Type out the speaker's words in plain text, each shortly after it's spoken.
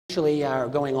Actually are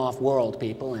going off-world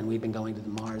people, and we've been going to the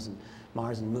Mars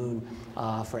and Moon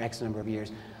for X number of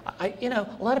years. You know,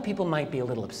 a lot of people might be a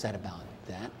little upset about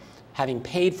that, having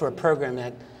paid for a program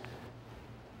that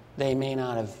they may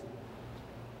not have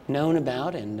known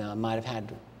about and might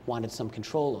have wanted some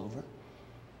control over.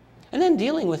 And then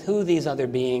dealing with who these other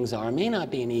beings are may not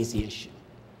be an easy issue.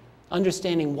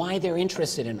 Understanding why they're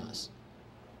interested in us.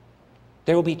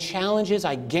 There will be challenges,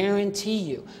 I guarantee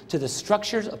you, to the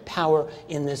structures of power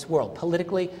in this world,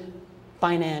 politically,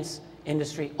 finance,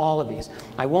 industry, all of these.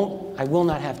 I will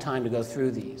not have time to go through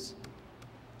these.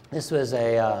 This was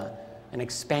an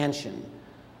expansion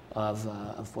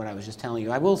of what I was just telling you.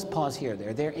 I will pause here.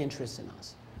 Their interest in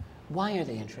us. Why are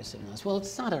they interested in us? Well,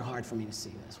 it's not that hard for me to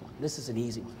see this one. This is an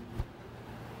easy one.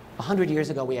 100 years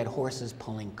ago, we had horses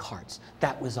pulling carts.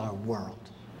 That was our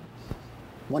world.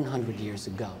 100 years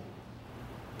ago.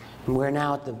 And we're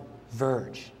now at the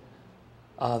verge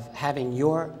of having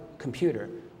your computer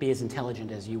be as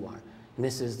intelligent as you are. And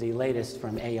this is the latest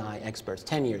from AI experts,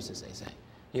 10 years, as they say.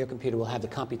 Your computer will have the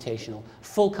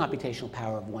full computational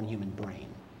power of one human brain.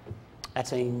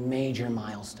 That's a major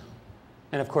milestone.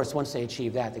 And of course, once they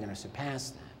achieve that, they're going to surpass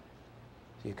that.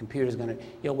 So your computer's going to,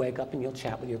 you'll wake up and you'll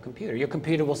chat with your computer. Your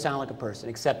computer will sound like a person,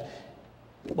 except,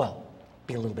 well,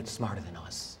 be a little bit smarter than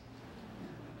us.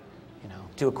 You know,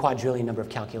 do a quadrillion number of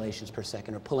calculations per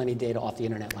second, or pull any data off the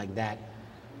internet like that.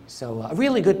 So a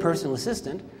really good personal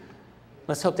assistant.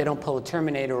 Let's hope they don't pull a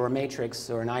Terminator or a Matrix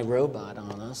or an iRobot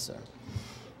on us.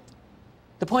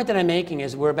 The point that I'm making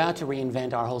is we're about to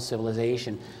reinvent our whole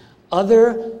civilization.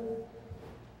 Other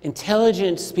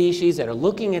intelligent species that are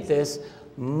looking at this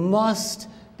must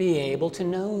be able to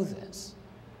know this.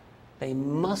 They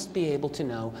must be able to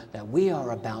know that we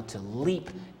are about to leap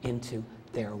into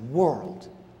their world.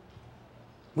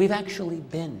 We've actually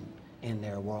been in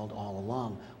their world all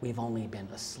along. We've only been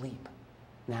asleep.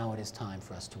 Now it is time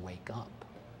for us to wake up.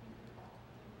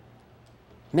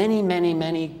 Many, many,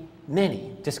 many,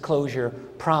 many disclosure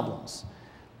problems.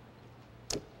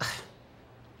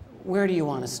 Where do you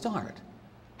want to start?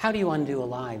 How do you undo a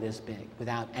lie this big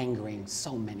without angering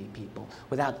so many people,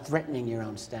 without threatening your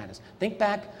own status? Think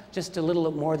back just a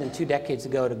little more than 2 decades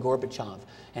ago to Gorbachev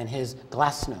and his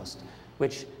glasnost,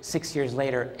 which 6 years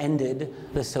later ended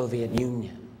the Soviet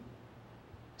Union.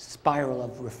 Spiral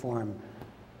of reform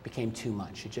became too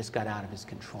much. It just got out of his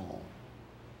control.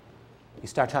 You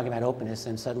start talking about openness,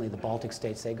 and suddenly the Baltic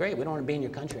states say, great, we don't want to be in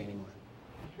your country anymore.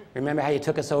 Remember how you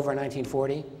took us over in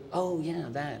 1940? Oh, yeah,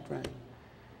 that, right.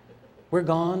 We're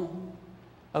gone?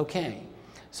 Okay.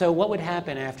 So what would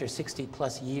happen after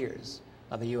 60-plus years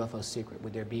of a UFO secret?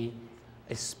 Would there be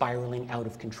a spiraling out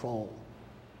of control?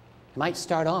 It might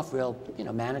start off real,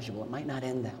 manageable. It might not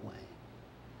end that way.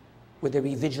 Would there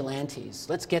be vigilantes?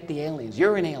 Let's get the aliens.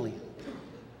 You're an alien.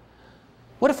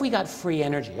 What if we got free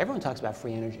energy? Everyone talks about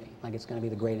free energy, like it's going to be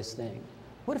the greatest thing.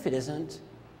 What if it isn't?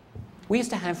 We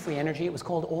used to have free energy. It was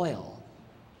called oil.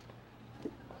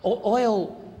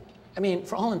 Oil, I mean,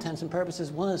 for all intents and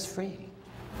purposes, was free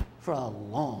for a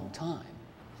long time.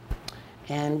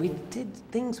 And we did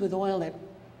things with oil that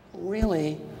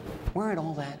really weren't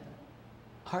all that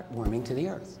heartwarming to the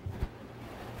earth.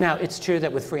 Now, it's true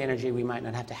that with free energy, we might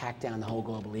not have to hack down the whole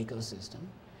global ecosystem.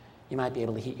 You might be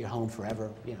able to heat your home forever,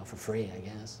 for free, I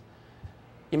guess.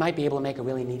 You might be able to make a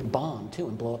really neat bomb, too,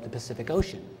 and blow up the Pacific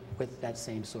Ocean with that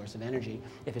same source of energy,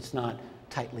 if it's not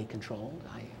tightly controlled.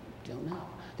 I don't know.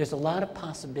 There's a lot of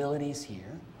possibilities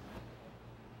here.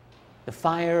 The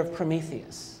fire of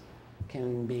Prometheus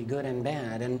can be good and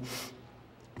bad. And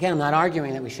again, I'm not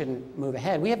arguing that we shouldn't move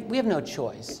ahead. We have no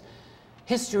choice.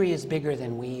 History is bigger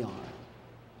than we are.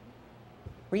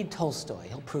 Read Tolstoy.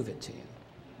 He'll prove it to you.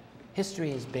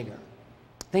 History is bigger.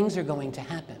 Things are going to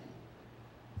happen.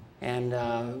 And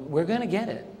we're going to get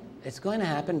it. It's going to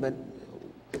happen, but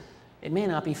it may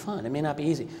not be fun. It may not be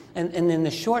easy. And in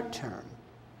the short term,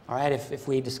 all right, if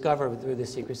we discover through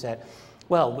this secret set,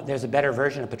 well, there's a better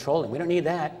version of petroleum. We don't need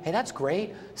that. Hey, that's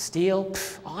great. Steel,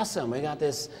 pff, awesome. We got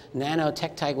this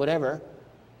nanotech, whatever.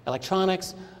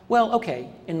 Electronics. Well, okay,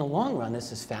 in the long run,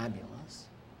 this is fabulous.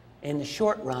 In the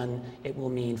short run, it will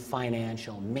mean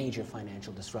major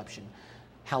financial disruption.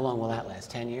 How long will that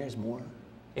last? 10 years? More?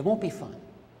 It won't be fun.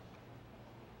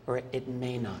 Or it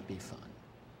may not be fun.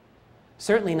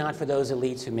 Certainly not for those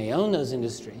elites who may own those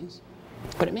industries,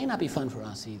 but it may not be fun for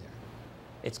us either.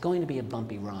 It's going to be a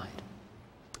bumpy ride.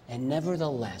 And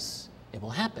nevertheless, it will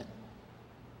happen.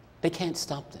 They can't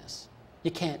stop this.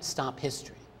 You can't stop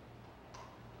history.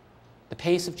 The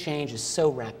pace of change is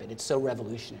so rapid, it's so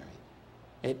revolutionary.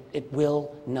 It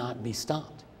will not be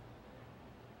stopped.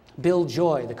 Bill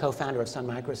Joy, the co-founder of Sun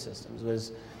Microsystems,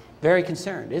 was very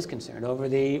concerned, is concerned over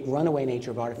the runaway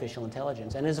nature of artificial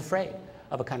intelligence and is afraid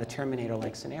of a kind of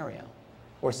Terminator-like scenario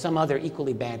or some other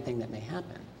equally bad thing that may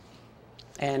happen.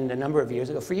 And a number of years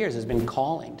ago, for years, has been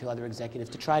calling to other executives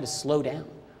to try to slow down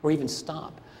or even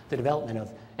stop the development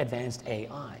of advanced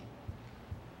AI.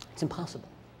 It's impossible.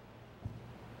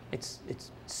 It's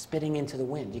spitting into the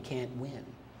wind. You can't win.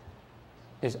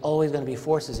 There's always going to be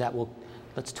forces that will,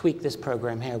 let's tweak this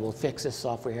program here, we'll fix this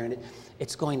software here, and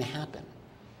it's going to happen.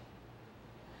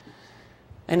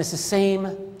 And it's the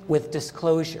same with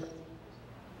disclosure.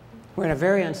 We're in a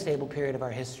very unstable period of our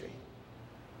history.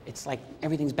 It's like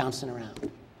everything's bouncing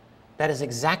around. That is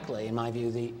exactly, in my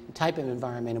view, the type of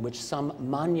environment in which some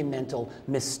monumental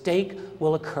mistake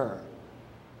will occur,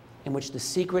 in which the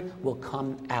secret will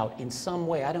come out in some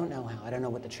way. I don't know how. I don't know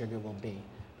what the trigger will be.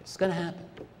 It's going to happen.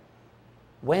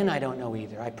 When, I don't know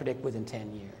either. I predict within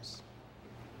 10 years.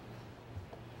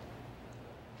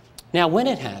 Now, when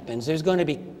it happens, there's going to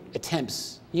be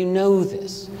attempts, you know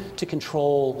this, to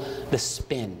control the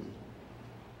spin.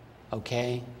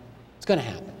 Okay? It's going to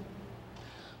happen.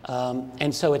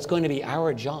 And so it's going to be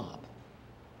our job,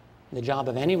 the job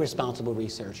of any responsible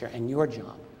researcher, and your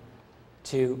job,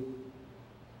 to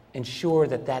ensure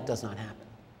that that does not happen.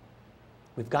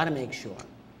 We've got to make sure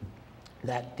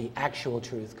that the actual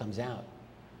truth comes out,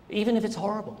 even if it's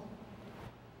horrible.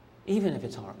 Even if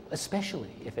it's horrible,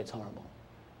 especially if it's horrible.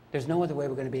 There's no other way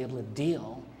we're going to be able to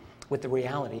deal with the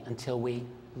reality until we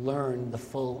learn the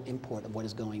full import of what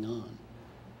is going on.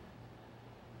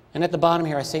 And at the bottom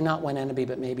here, I say not one enemy,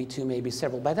 but maybe two, maybe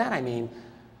several. By that I mean,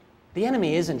 the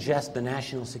enemy isn't just the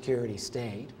national security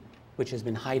state, which has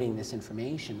been hiding this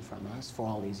information from us for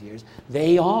all these years.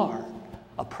 They are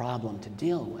a problem to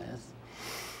deal with.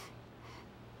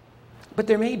 But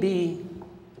there may be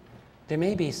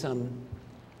some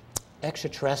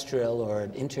extraterrestrial or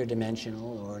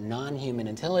interdimensional or non-human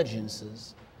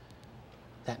intelligences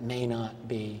that may not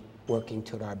be working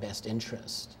toward our best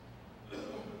interest.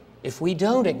 If we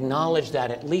don't acknowledge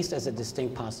that at least as a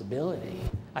distinct possibility,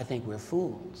 I think we're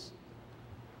fools.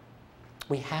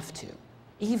 We have to,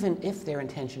 even if their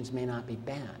intentions may not be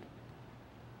bad.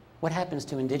 What happens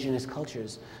to indigenous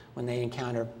cultures when they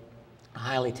encounter a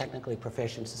highly technically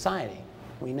proficient society?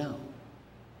 We know.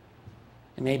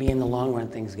 And maybe in the long run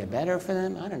things get better for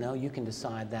them. I don't know. You can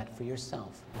decide that for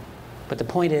yourself. But the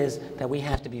point is that we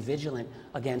have to be vigilant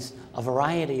against a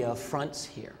variety of fronts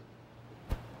here.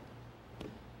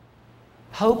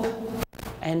 Hope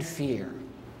and fear.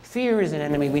 Fear is an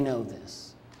enemy, we know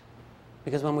this.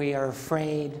 Because when we are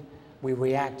afraid, we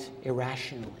react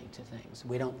irrationally to things.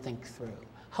 We don't think through.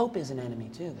 Hope is an enemy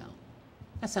too, though.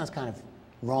 That sounds kind of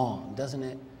wrong, doesn't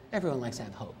it? Everyone likes to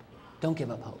have hope. Don't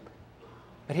give up hope.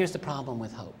 But here's the problem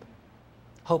with hope.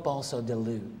 Hope also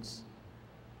deludes.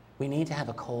 We need to have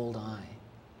a cold eye.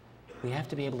 We have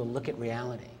to be able to look at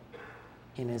reality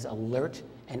in as alert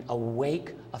and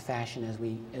awake a fashion as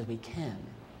we can.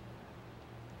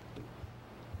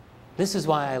 This is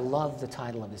why I love the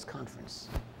title of this conference,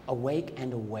 Awake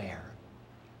and Aware.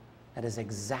 That is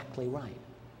exactly right.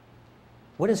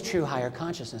 What is true higher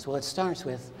consciousness? Well, it starts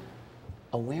with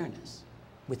awareness,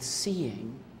 with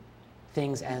seeing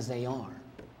things as they are.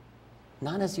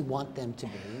 Not as you want them to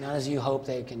be, not as you hope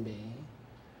they can be.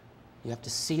 You have to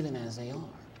see them as they are.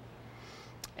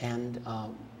 And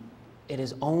it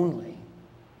is only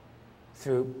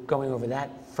through going over that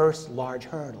first large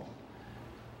hurdle,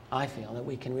 I feel, that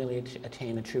we can really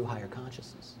attain a true higher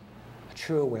consciousness, a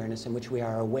true awareness in which we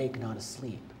are awake, not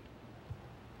asleep.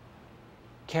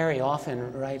 Carrie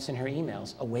often writes in her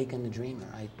emails, awaken the dreamer.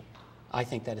 I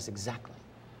think that is exactly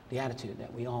the attitude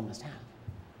that we all must have.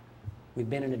 We've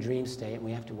been in a dream state and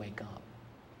we have to wake up.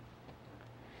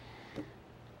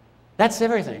 That's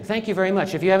everything. Thank you very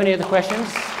much. If you have any other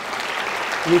questions,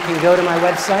 you can go to my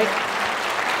website.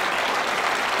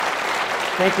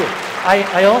 Thank you.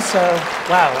 I also,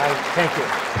 wow, thank you.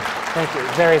 Thank you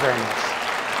very, very much.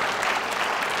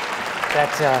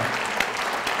 That's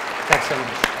so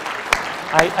much.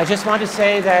 I just want to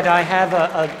say that I have,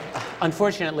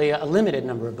 unfortunately, a limited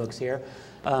number of books here.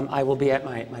 I will be at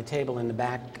my table in the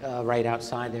back right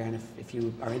outside there, and if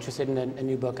you are interested in a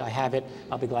new book, I have it.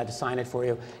 I'll be glad to sign it for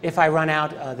you. If I run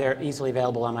out, they're easily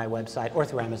available on my website or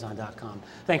through Amazon.com.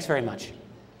 Thanks very much.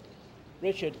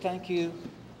 Richard, thank you.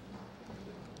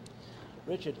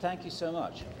 Richard, thank you so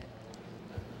much.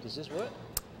 Does this work?